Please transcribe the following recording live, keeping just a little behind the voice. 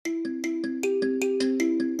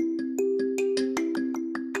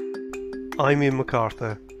I'm Ian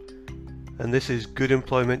MacArthur, and this is Good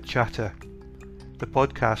Employment Chatter, the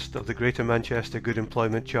podcast of the Greater Manchester Good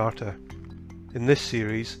Employment Charter. In this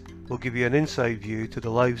series, we'll give you an inside view to the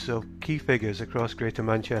lives of key figures across Greater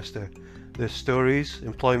Manchester, their stories,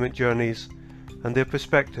 employment journeys, and their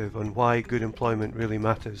perspective on why good employment really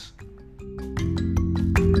matters.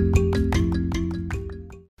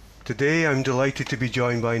 Today I'm delighted to be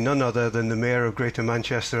joined by none other than the Mayor of Greater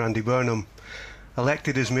Manchester, Andy Burnham.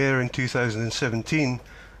 Elected as Mayor in 2017,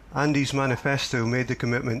 Andy's manifesto made the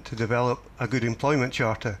commitment to develop a good employment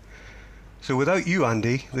charter. So without you,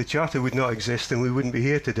 Andy, the charter would not exist and we wouldn't be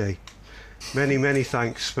here today. Many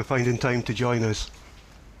thanks for finding time to join us.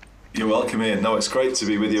 You're welcome, Ian. No, it's great to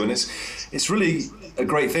be with you, and it's really a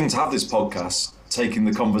great thing to have this podcast, taking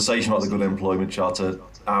the conversation about the Good Employment Charter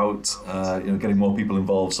out, getting more people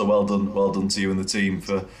involved. So well done to you and the team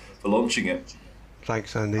for launching it.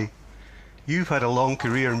 Thanks, Andy. You've had a long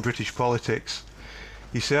career in British politics.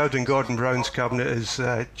 You served in Gordon Brown's cabinet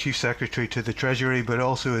as Chief Secretary to the Treasury, but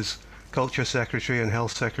also as Culture Secretary and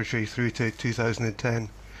Health Secretary through to 2010.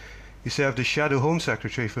 You served as Shadow Home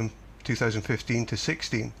Secretary from 2015 to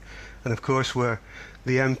 16, and of course were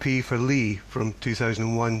the MP for Lee from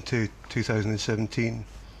 2001 to 2017.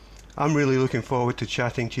 I'm really looking forward to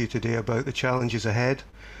chatting to you today about the challenges ahead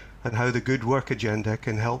and how the Good Work agenda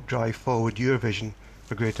can help drive forward your vision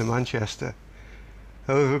for Greater Manchester.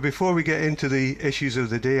 However, before we get into the issues of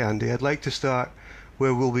the day, Andy, I'd like to start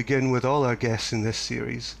where we'll begin with all our guests in this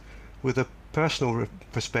series, with a personal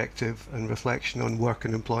perspective and reflection on work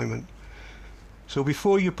and employment. So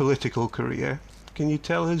before your political career, can you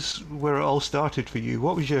tell us where it all started for you?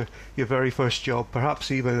 What was your very first job,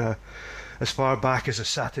 perhaps even as far back as a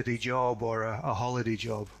Saturday job or a holiday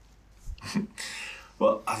job?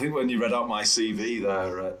 Well, I think when you read out my CV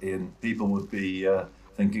there, Ian, people would be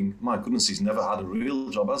thinking, my goodness, he's never had a real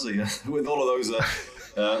job, has he? With all of those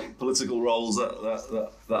political roles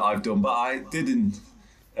that I've done. But I did in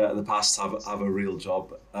the past have a real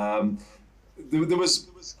job. There was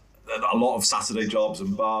a lot of Saturday jobs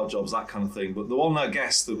and bar jobs, that kind of thing. But the one, I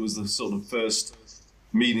guess, that was the sort of first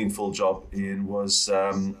meaningful job, Ian, was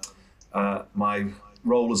my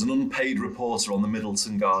role as an unpaid reporter on the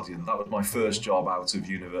Middleton Guardian. That was my first job out of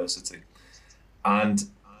university. And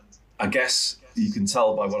I guess you can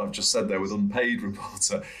tell by what I've just said there with unpaid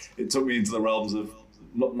reporter, it took me into the realms of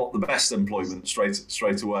not the best employment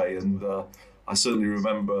straight away. And I certainly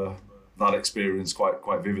remember that experience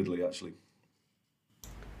quite vividly, actually.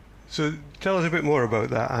 So tell us a bit more about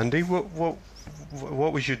that, Andy. What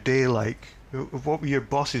was your day like? What were your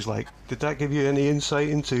bosses like? Did that give you any insight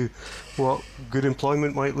into what good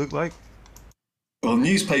employment might look like? Well,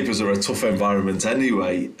 newspapers are a tough environment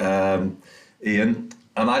anyway, Ian.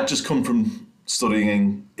 And I'd just come from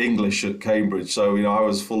studying English at Cambridge. So, I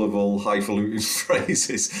was full of all highfalutin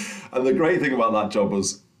phrases. And the great thing about that job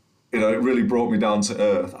was, it really brought me down to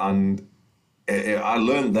earth. And I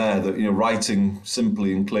learned there that, writing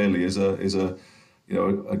simply and clearly is a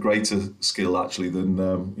greater skill actually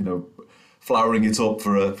than, flowering it up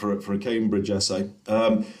for a Cambridge essay.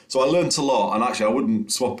 So I learnt a lot, and actually I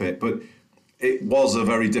wouldn't swap it, but it was a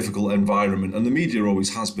very difficult environment, and the media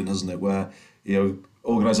always has been, hasn't it, where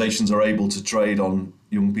organisations are able to trade on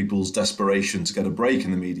young people's desperation to get a break in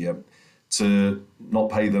the media, to not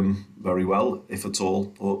pay them very well, if at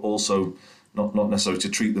all, or also not necessarily to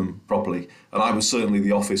treat them properly. And I was certainly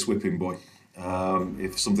the office whipping boy.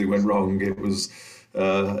 If something went wrong, it was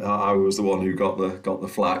I was the one who got the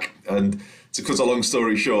flack. And to cut a long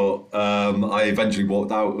story short, I eventually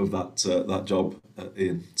walked out of that job,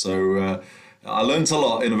 Ian. So I learnt a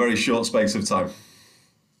lot in a very short space of time.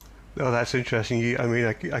 Oh, that's interesting.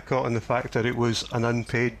 I caught on the fact that it was an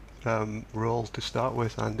unpaid role to start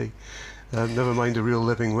with, Andy. Never mind a real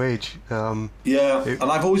living wage. And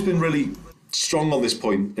I've always been really strong on this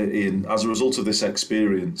point, Ian, as a result of this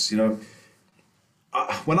experience.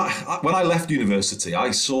 When I left university,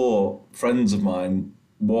 I saw friends of mine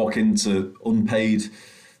walk into unpaid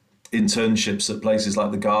internships at places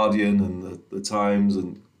like The Guardian and the Times,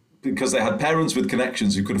 and because they had parents with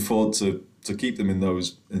connections who could afford to keep them in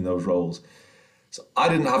those roles. So I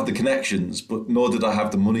didn't have the connections, but nor did I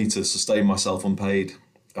have the money to sustain myself unpaid,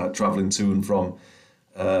 travelling to and from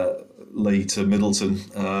Lee to Middleton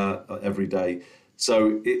every day.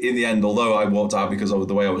 So in the end, although I walked out because of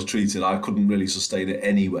the way I was treated, I couldn't really sustain it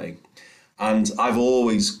anyway. And I've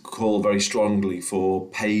always called very strongly for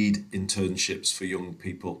paid internships for young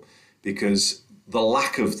people, because the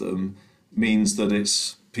lack of them means that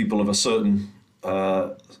it's people of a certain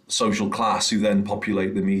social class who then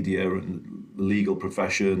populate the media and the legal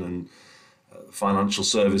profession and financial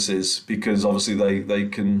services, because obviously they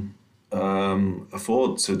can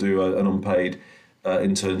afford to do an unpaid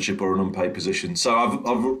internship or an unpaid position. So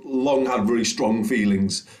I've long had very strong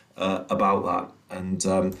feelings about that.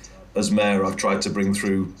 And as mayor, I've tried to bring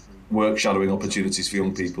through work shadowing opportunities for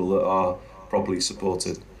young people that are properly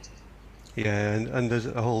supported. Yeah, and there's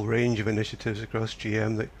a whole range of initiatives across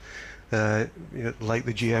GM that, like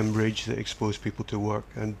the GM Bridge, that expose people to work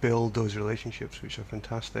and build those relationships, which are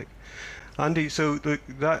fantastic. Andy, so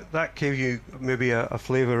that gave you maybe a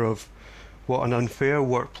flavour of what an unfair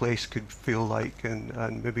workplace could feel like,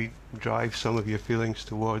 and maybe drive some of your feelings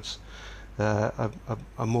towards a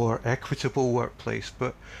more equitable workplace.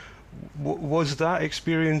 But was that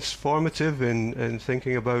experience formative in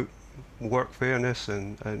thinking about work fairness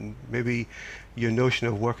and maybe your notion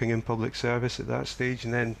of working in public service at that stage,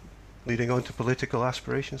 and then leading on to political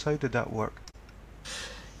aspirations? How did that work?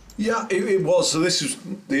 Yeah, it was. So this was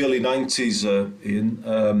the early 90s,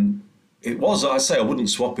 Ian. It was, I say, I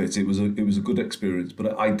wouldn't swap it. It was a good experience,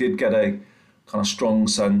 but I did get a kind of strong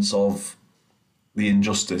sense of the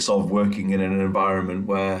injustice of working in an environment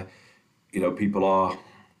where, people are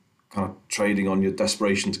kind of trading on your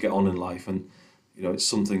desperation to get on in life. And, it's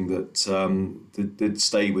something that did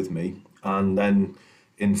stay with me, and then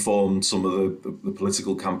informed some of the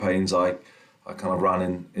political campaigns I kind of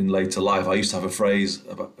ran in later life. I used to have a phrase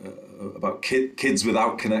about kids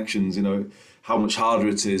without connections, how much harder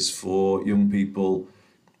it is for young people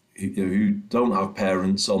who don't have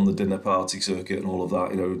parents on the dinner party circuit and all of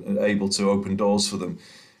that, able to open doors for them.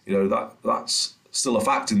 That's still a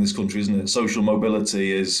fact in this country, isn't it? Social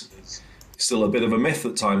mobility is still a bit of a myth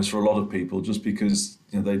at times for a lot of people, just because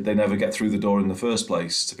they never get through the door in the first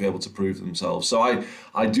place to be able to prove themselves. So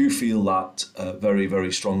I do feel that very,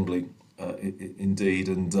 very strongly indeed,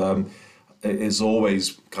 and it has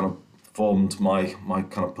always kind of formed my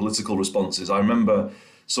kind of political responses. I remember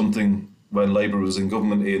something when Labour was in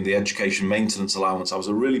government, in the education maintenance allowance. I was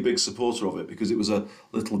a really big supporter of it because it was a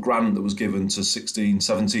little grant that was given to 16,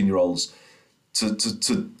 17-year-olds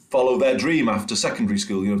to follow their dream after secondary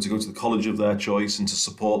school, to go to the college of their choice and to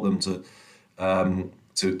support them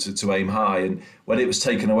to aim high. And when it was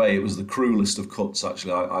taken away, it was the cruelest of cuts,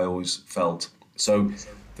 actually, I always felt. So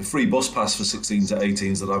the free bus pass for 16 to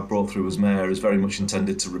 18s that I've brought through as mayor is very much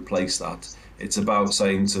intended to replace that. It's about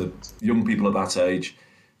saying to young people at that age,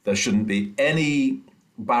 there shouldn't be any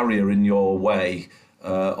barrier in your way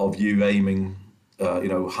of you aiming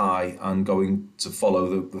high and going to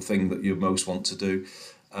follow the thing that you most want to do.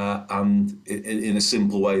 And in a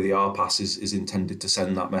simple way, the R-Pass is intended to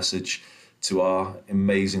send that message to our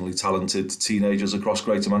amazingly talented teenagers across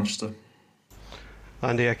Greater Manchester.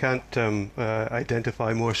 Andy, I can't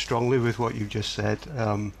identify more strongly with what you've just said.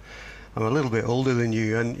 I'm a little bit older than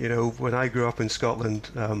you, and when I grew up in Scotland,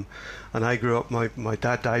 and I grew up, my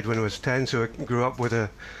dad died when I was 10, so I grew up with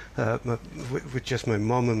with just my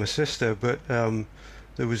mum and my sister, but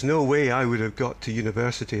there was no way I would have got to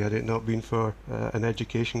university had it not been for an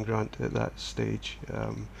education grant at that stage.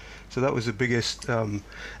 So that was the biggest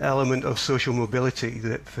element of social mobility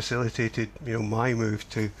that facilitated my move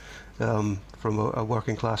to from a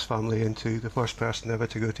working class family into the first person ever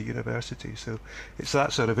to go to university. So it's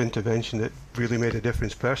that sort of intervention that really made a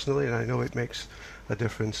difference personally, and I know it makes a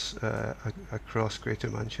difference across Greater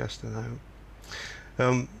Manchester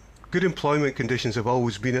now. Good employment conditions have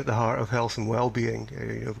always been at the heart of health and well-being.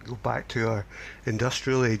 Go back to our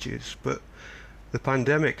industrial ages, but the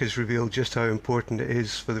pandemic has revealed just how important it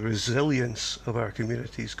is for the resilience of our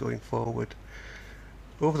communities going forward.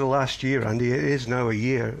 Over the last year, Andy, it is now a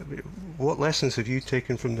year. What lessons have you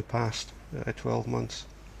taken from the past 12 months?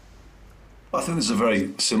 I think there's a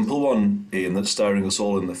very simple one, Ian, that's staring us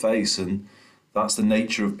all in the face, and that's the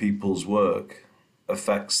nature of people's work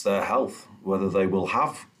affects their health, whether they will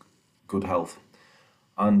have good health.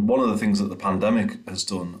 And one of the things that the pandemic has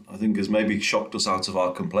done, I think, has maybe shocked us out of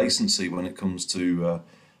our complacency when it comes to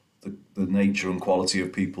the nature and quality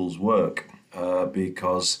of people's work,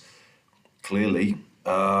 because clearly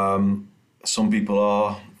some people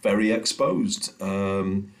are very exposed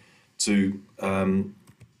to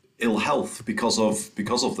ill health because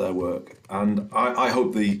of their work, and I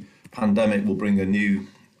hope the pandemic will bring a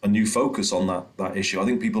new focus on that issue. I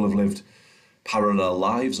think people have lived parallel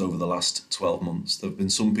lives over the last 12 months. There have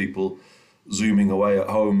been some people zooming away at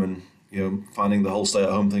home and finding the whole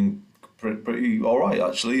stay-at-home thing pretty all right,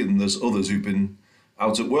 actually, and there's others who've been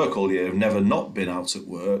out at work all year, have never not been out at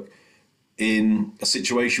work, in a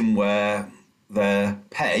situation where their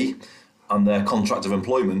pay and their contract of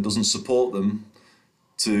employment doesn't support them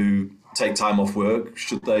to take time off work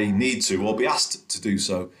should they need to or be asked to do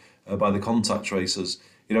so by the contact tracers.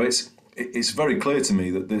 It's very clear to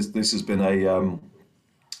me that this has been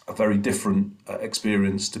a a very different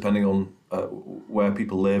experience depending on where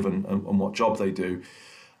people live and what job they do.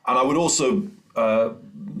 And I would also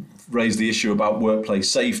raise the issue about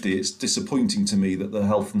workplace safety. It's disappointing to me that the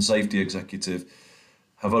Health and Safety Executive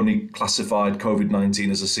have only classified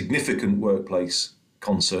COVID-19 as a significant workplace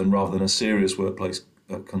concern rather than a serious workplace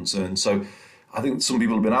concern. So I think some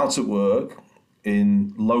people have been out at work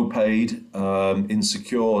in low-paid,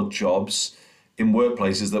 insecure jobs in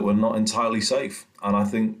workplaces that were not entirely safe. And I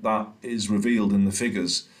think that is revealed in the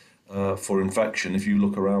figures for infection. If you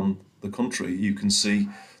look around the country, you can see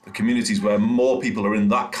the communities where more people are in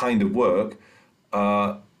that kind of work.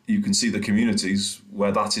 You can see the communities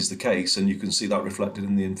where that is the case, and you can see that reflected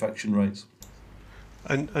in the infection rates.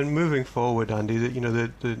 And moving forward, Andy,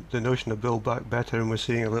 the notion of Build Back Better, and we're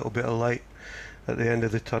seeing a little bit of light at the end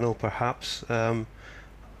of the tunnel, perhaps.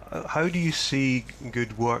 How do you see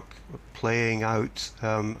good work playing out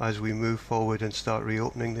as we move forward and start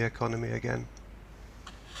reopening the economy again?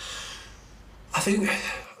 I think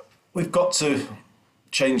we've got to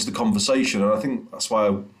change the conversation, and I think that's why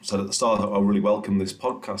I said at the start I really welcome this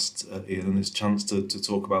podcast, Ian, and this chance to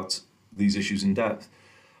talk about these issues in depth.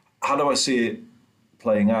 How do I see it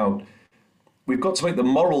playing out? We've got to make the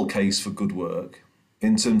moral case for good work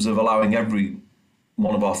in terms of allowing every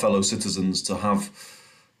one of our fellow citizens to have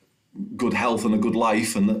good health and a good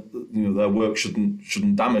life, and that their work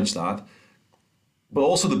shouldn't damage that. But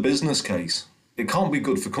also the business case. It can't be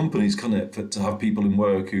good for companies, can it, to have people in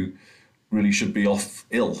work who really should be off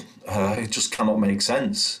ill. It just cannot make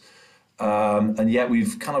sense. And yet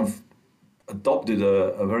we've kind of adopted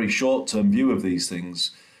a very short-term view of these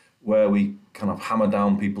things, where we kind of hammer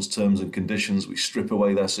down people's terms and conditions, we strip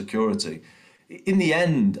away their security. In the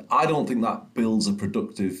end, I don't think that builds a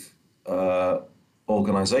productive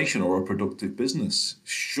organisation or a productive business.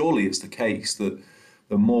 Surely it's the case that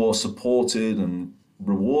the more supported and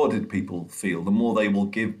rewarded people feel, the more they will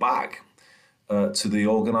give back to the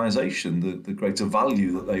organisation, the greater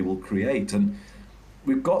value that they will create. And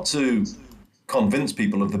we've got to convince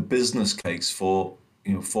people of the business case for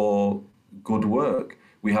good work.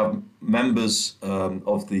 We have members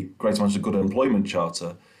of the Greater Manchester Good Employment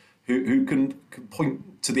Charter who can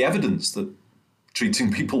point to the evidence that treating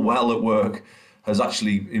people well at work has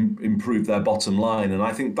actually improved their bottom line. And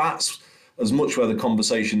I think that's as much where the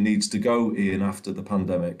conversation needs to go, Ian, after the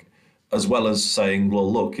pandemic, as well as saying,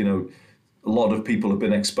 well, look, a lot of people have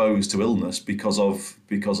been exposed to illness because of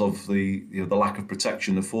the the lack of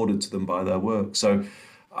protection afforded to them by their work. So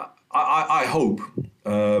I hope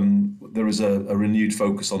there is a renewed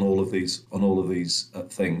focus on all of these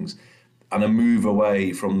things, and a move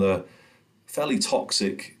away from the fairly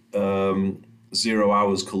toxic 0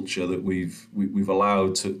 hours culture that we've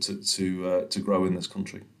allowed to grow in this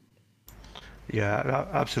country. Yeah,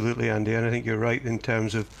 absolutely, Andy. And I think you're right in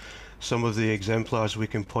terms of some of the exemplars we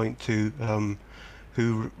can point to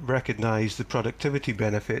who recognise the productivity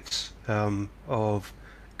benefits of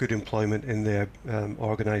good employment in their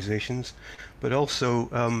organisations, but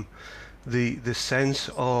also the sense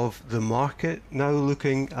of the market now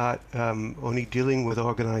looking at only dealing with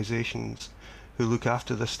organisations who look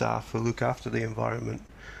after the staff, who look after the environment,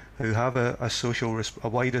 who have a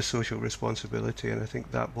wider social responsibility. And I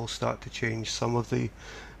think that will start to change some of the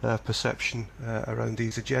perception around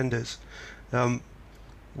these agendas.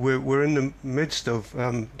 We're in the midst of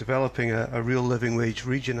developing a real living wage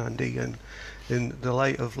region, Andy, and in the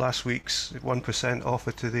light of last week's 1%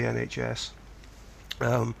 offer to the NHS.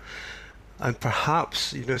 And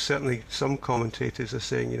perhaps, certainly some commentators are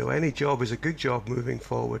saying, any job is a good job moving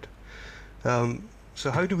forward. So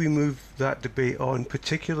how do we move that debate on,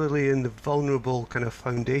 particularly in the vulnerable kind of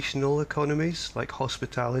foundational economies like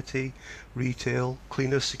hospitality, retail,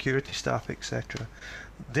 cleaners, security staff, etc.?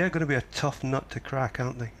 They're going to be a tough nut to crack,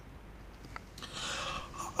 aren't they?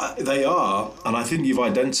 They are, and I think you've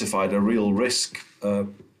identified a real risk,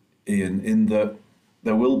 Ian, in that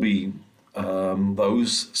there will be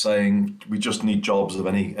those saying we just need jobs of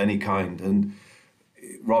any kind, and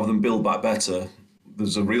rather than build back better,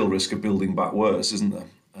 there's a real risk of building back worse, isn't there?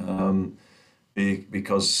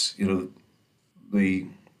 Because the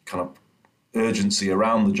kind of urgency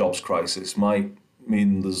around the jobs crisis might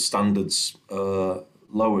mean the standards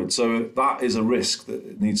lowered. So that is a risk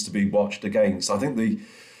that needs to be watched against. I think the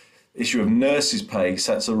issue of nurses' pay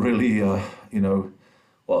sets a really, to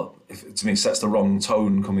me, sets the wrong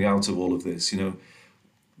tone coming out of all of this.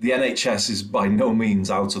 The NHS is by no means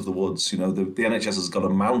out of the woods. The NHS has got a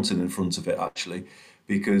mountain in front of it, actually,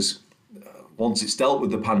 because once it's dealt with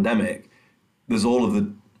the pandemic, there's all of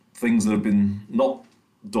the things that have been not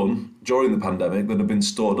done during the pandemic that have been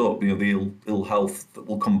stored up. The ill health that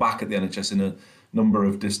will come back at the NHS number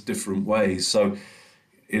of different ways. So,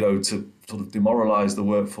 to sort of demoralise the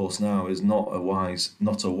workforce now is not a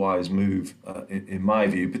wise move, in my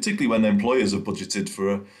view, particularly when employers have budgeted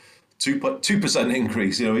for a 2%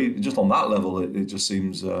 increase. Just on that level, it just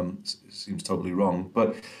seems totally wrong.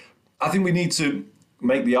 But I think we need to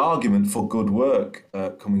make the argument for good work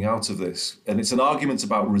coming out of this, and it's an argument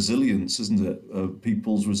about resilience, isn't it?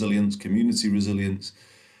 People's resilience, community resilience.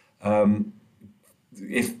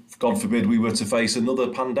 If, God forbid, we were to face another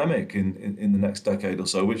pandemic in the next decade or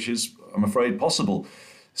so, which is, I'm afraid, possible.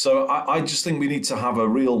 So I just think we need to have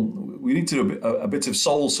do a bit of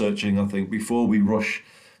soul searching, I think, before we rush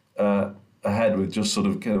ahead with just sort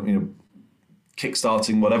of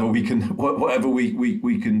kickstarting whatever we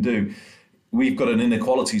can do. We've got an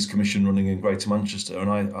inequalities commission running in Greater Manchester, and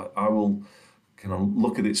I will kind of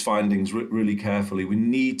look at its findings really carefully. We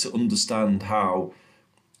need to understand how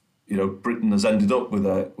Britain has ended up with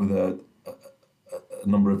a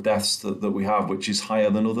number of deaths that we have, which is higher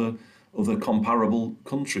than other comparable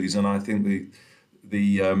countries. And I think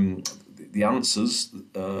the answers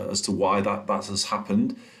as to why that has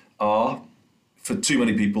happened are, for too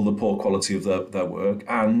many people, the poor quality of their work,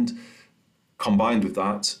 and combined with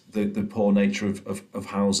that, the poor nature of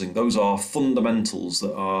housing. Those are fundamentals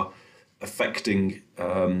that are affecting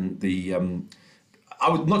not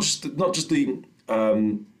just the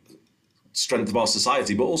strength of our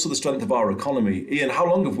society, but also the strength of our economy. Ian, how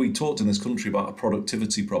long have we talked in this country about a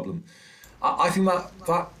productivity problem? I think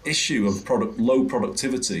that issue of low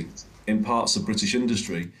productivity in parts of British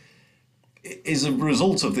industry is a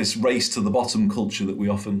result of this race to the bottom culture that we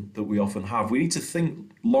often have. We need to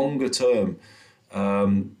think longer term,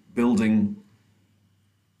 building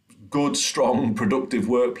good, strong, productive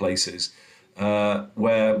workplaces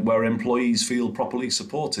where employees feel properly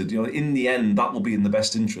supported. In the end, that will be in the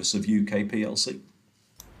best interests of UK PLC.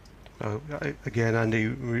 Again, Andy,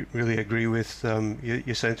 really agree with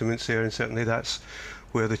your sentiments there, and certainly that's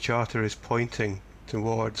where the Charter is pointing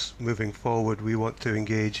towards moving forward. We want to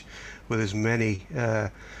engage with as many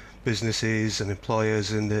businesses and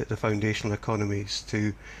employers in the foundational economies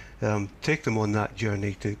to take them on that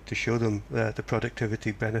journey, to show them the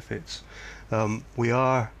productivity benefits. We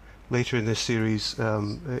are later in this series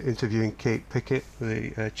interviewing Kate Pickett,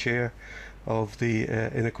 the chair of the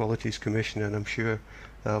Inequalities Commission, and I'm sure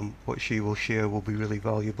what she will share will be really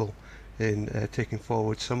valuable in taking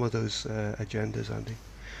forward some of those agendas, Andy.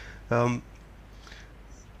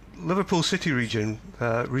 Liverpool City Region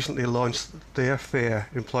recently launched their Fair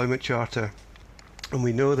Employment Charter, and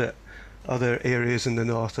we know that other areas in the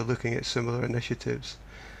north are looking at similar initiatives.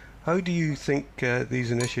 How do you think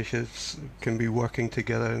these initiatives can be working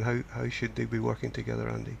together, and how should they be working together,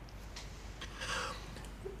 Andy?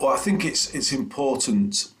 Well, I think it's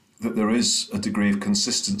important that there is a degree of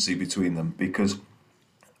consistency between them, because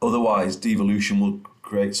otherwise devolution will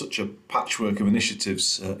create such a patchwork of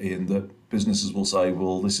initiatives, Ian, that businesses will say,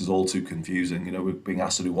 well, this is all too confusing. We're being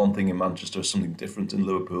asked to do one thing in Manchester, something different in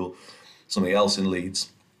Liverpool, something else in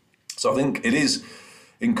Leeds. So I think it is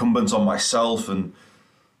incumbent on myself and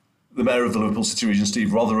the Mayor of the Liverpool City Region,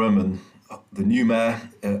 Steve Rotherham, and the new Mayor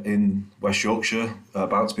in West Yorkshire,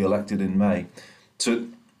 about to be elected in May, to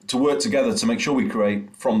work together to make sure we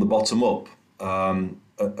create, from the bottom up,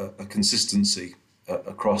 a consistency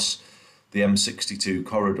across the M62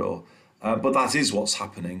 corridor. But that is what's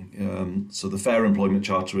happening. So the Fair Employment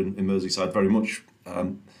Charter in Merseyside very much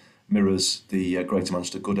mirrors the Greater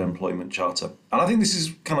Manchester Good Employment Charter. And I think this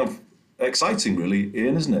is kind of exciting, really,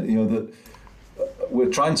 Ian, isn't it? That we're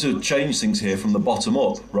trying to change things here from the bottom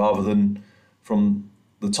up rather than from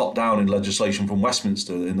the top down in legislation from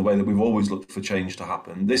Westminster, in the way that we've always looked for change to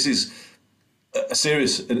happen. This is a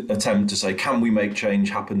serious attempt to say, can we make change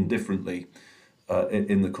happen differently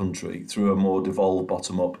in the country through a more devolved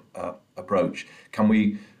bottom-up approach? Can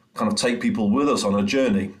we kind of take people with us on a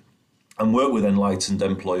journey and work with enlightened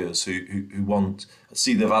employers who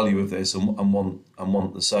see the value of this and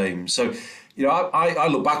want the same? So, I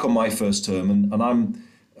look back on my first term and I'm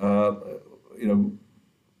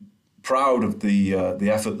proud of the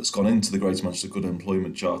effort that's gone into the Greater Manchester Good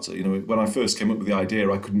Employment Charter. When I first came up with the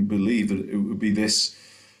idea, I couldn't believe that it would be this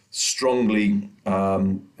strongly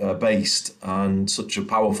based and such a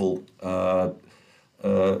powerful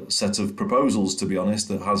set of proposals, to be honest,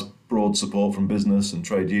 that has broad support from business and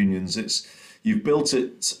trade unions. You've built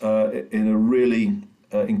it in a really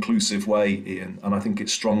inclusive way, Ian, and I think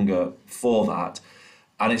it's stronger for that.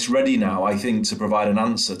 And it's ready now, I think, to provide an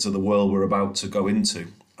answer to the world we're about to go into.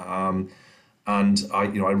 And I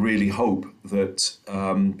really hope that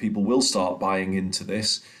people will start buying into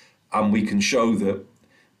this, and we can show that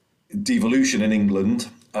devolution in England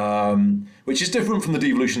which is different from the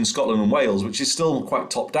devolution in Scotland and Wales, which is still quite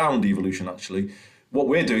top-down devolution, actually. What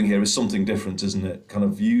we're doing here is something different, isn't it? Kind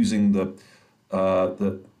of using the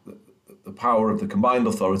power of the combined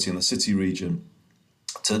authority in the city region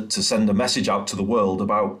to send a message out to the world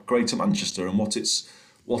about Greater Manchester and what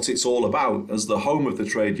it's all about. As the home of the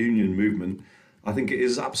trade union movement, I think it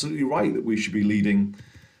is absolutely right that we should be leading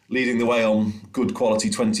the way on good quality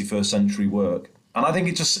 21st century work. And I think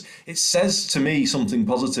it says to me something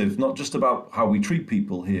positive, not just about how we treat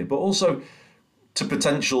people here, but also to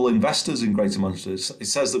potential investors in Greater Manchester. It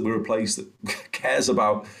says that we're a place that cares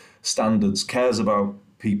about standards, cares about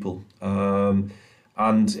people. And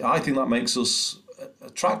I think that makes us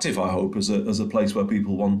attractive, I hope, as a place where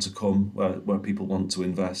people want to come, where people want to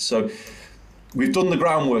invest. So we've done the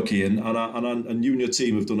groundwork, Ian, and you and your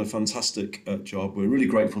team have done a fantastic job. We're really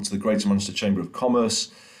grateful to the Greater Manchester Chamber of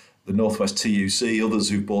Commerce, the North West TUC, others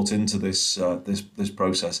who've bought into this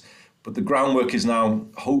process. But the groundwork is now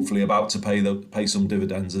hopefully about to pay some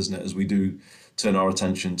dividends, isn't it, as we do turn our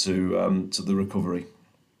attention to the recovery.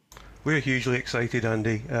 We're hugely excited,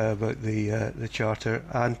 Andy, about the charter,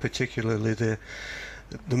 and particularly the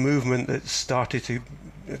movement that started to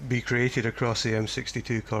be created across the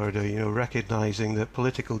M62 corridor. You know, recognising that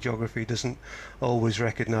political geography doesn't always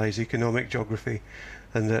recognise economic geography,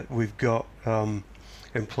 and that we've got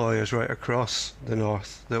employers right across the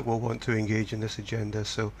north that will want to engage in this agenda.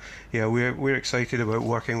 So, yeah, we're excited about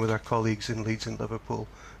working with our colleagues in Leeds and Liverpool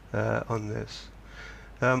on this.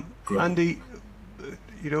 Andy,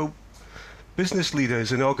 you know, business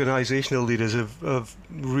leaders and organisational leaders have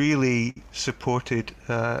really supported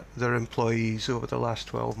their employees over the last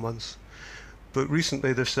 12 months. But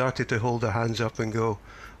recently they've started to hold their hands up and go,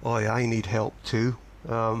 oh, yeah, I need help too.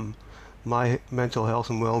 My mental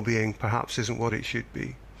health and well-being perhaps isn't what it should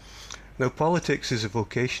be. Now, politics is a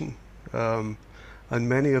vocation, and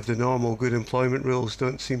many of the normal good employment rules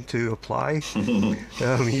don't seem to apply.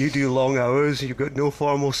 You do long hours, you've got no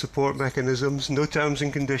formal support mechanisms, no terms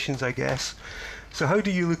and conditions, I guess. So how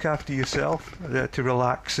do you look after yourself to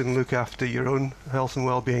relax and look after your own health and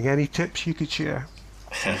well-being? Any tips you could share?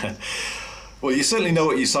 Well, you certainly know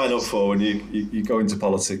what you sign up for when you go into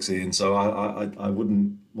politics, Ian. So I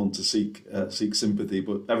wouldn't want to seek sympathy,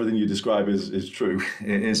 but everything you describe is true.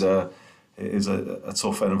 It is a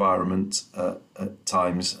tough environment at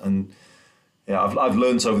times, and yeah, I've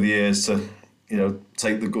learned over the years to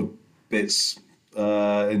take the good bits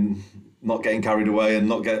in not getting carried away and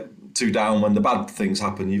not get too down when the bad things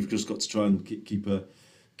happen. You've just got to try and keep a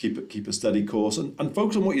steady course and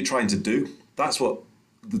focus on what you're trying to do. That's what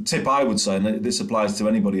the tip I would say, and this applies to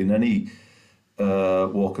anybody in any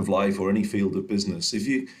walk of life or any field of business. If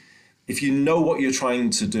you know what you're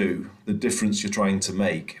trying to do, the difference you're trying to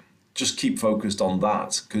make, just keep focused on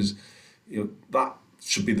that, because that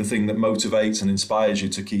should be the thing that motivates and inspires you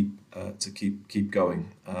to keep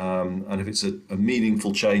going. And if it's a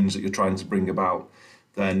meaningful change that you're trying to bring about,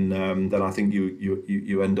 then I think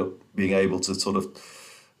you end up being able to sort of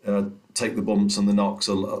take the bumps and the knocks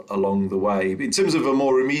along the way. In terms of a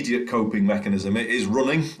more immediate coping mechanism, it is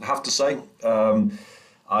running, I have to say.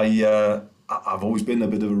 I've always been a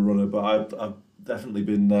bit of a runner, but I've definitely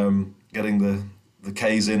been getting the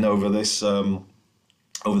K's in over this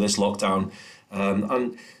lockdown.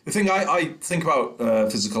 And the thing I think about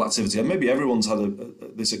physical activity, and maybe everyone's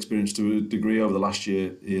had this experience to a degree over the last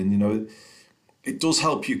year, Ian, it does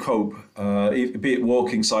help you cope, be it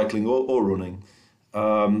walking, cycling or running.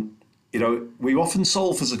 We often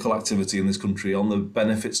solve physical activity in this country on the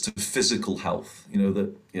benefits to physical health.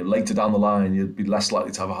 That later down the line you'd be less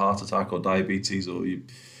likely to have a heart attack or diabetes, or it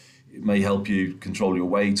may help you control your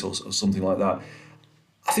weight or something like that.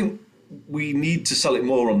 I think we need to sell it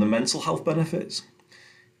more on the mental health benefits.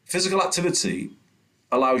 Physical activity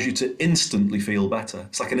allows you to instantly feel better.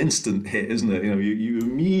 It's like an instant hit, isn't it? You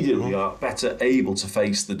immediately are better able to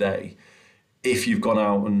face the day if you've gone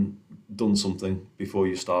out and done something before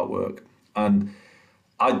you start work. And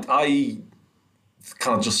I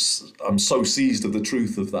kind of I'm so seized of the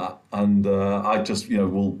truth of that. And I just,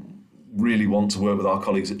 will really want to work with our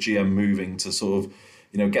colleagues at GM Moving to sort of,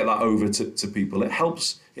 get that over to people. It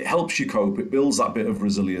helps you cope. It builds that bit of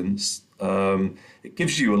resilience. It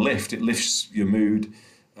gives you a lift. It lifts your mood.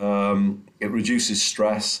 It reduces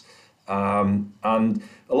stress. And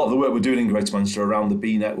a lot of the work we're doing in Greater Manchester around the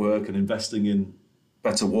B network and investing in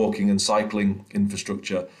better walking and cycling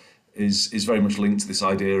infrastructure is very much linked to this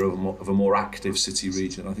idea of a more active city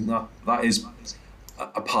region. I think that is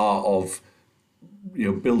a part of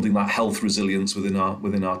building that health resilience within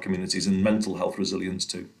our communities, and mental health resilience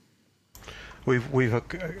too. We've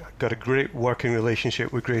got a great working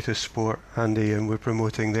relationship with Greatest Sport, Andy, and we're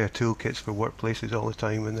promoting their toolkits for workplaces all the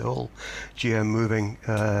time, and the whole GM Moving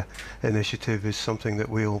initiative is something that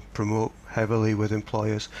we'll promote heavily with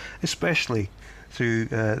employers, especially through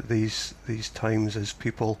these times as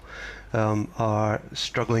people are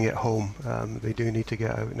struggling at home. They do need to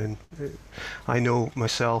get out, and I know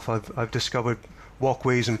myself, I've discovered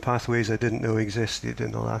walkways and pathways I didn't know existed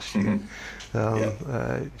in the last year.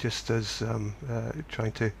 Just as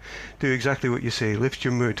trying to do exactly what you say, lift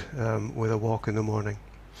your mood with a walk in the morning.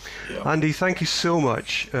 Andy, thank you so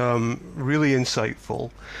much. Really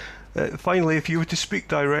insightful. Finally, if you were to speak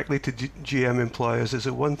directly to GM employers, is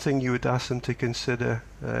there one thing you would ask them to consider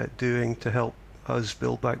doing to help us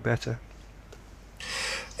build back better?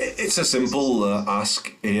 It's a simple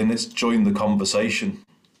ask, Ian. It's join the conversation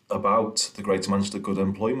about the Greater Manchester Good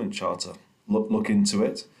Employment Charter. Look into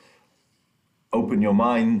it. Open your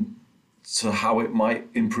mind to how it might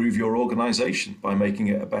improve your organisation by making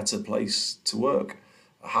it a better place to work,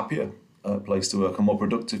 a happier place to work, a more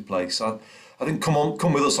productive place. I think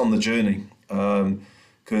come with us on the journey,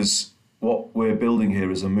 because what we're building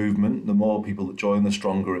here is a movement. The more people that join, the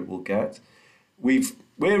stronger it will get.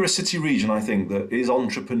 We're a city region, I think, that is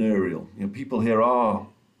entrepreneurial. People here are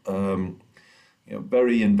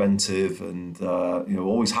very inventive and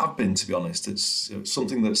always have been, to be honest. It's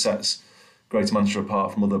something that sets Greater Manchester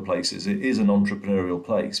apart from other places. It is an entrepreneurial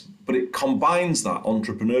place, but it combines that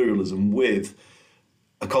entrepreneurialism with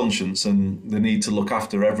a conscience and the need to look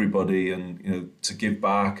after everybody and to give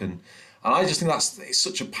back, and I just think it's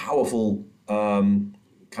such a powerful kind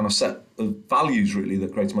of set of values really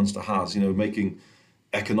that Greater Manchester has. Making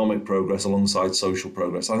economic progress alongside social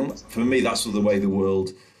progress. I think for me that's the way the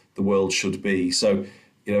world should be. So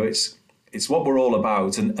it's what we're all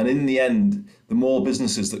about, and in the end, the more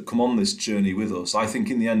businesses that come on this journey with us, I think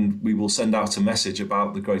in the end we will send out a message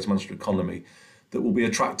about the Greater Manchester economy that will be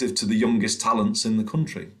attractive to the youngest talents in the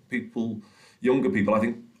country. Younger people, I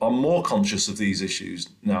think, are more conscious of these issues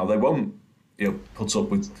now. They won't put up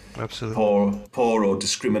with poor or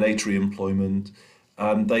discriminatory employment.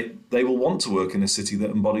 They will want to work in a city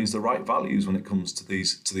that embodies the right values when it comes to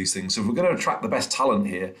these things. So if we're going to attract the best talent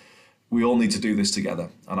here, we all need to do this together.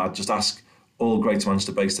 And I'd just ask all Greater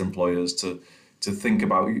Manchester-based employers to think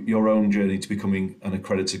about your own journey to becoming an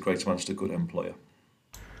accredited Greater Manchester Good Employer.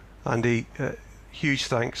 Andy, huge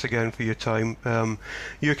thanks again for your time.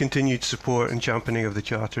 Your continued support and championing of the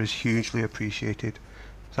Charter is hugely appreciated.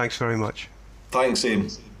 Thanks very much. Thanks, Ian.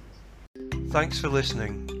 Thanks for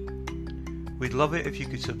listening. We'd love it if you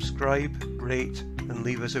could subscribe, rate and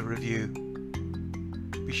leave us a review.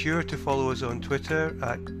 Be sure to follow us on Twitter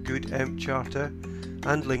at GoodEmpCharter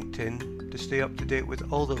and LinkedIn to stay up to date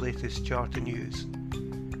with all the latest Charter news.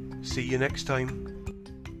 See you next time.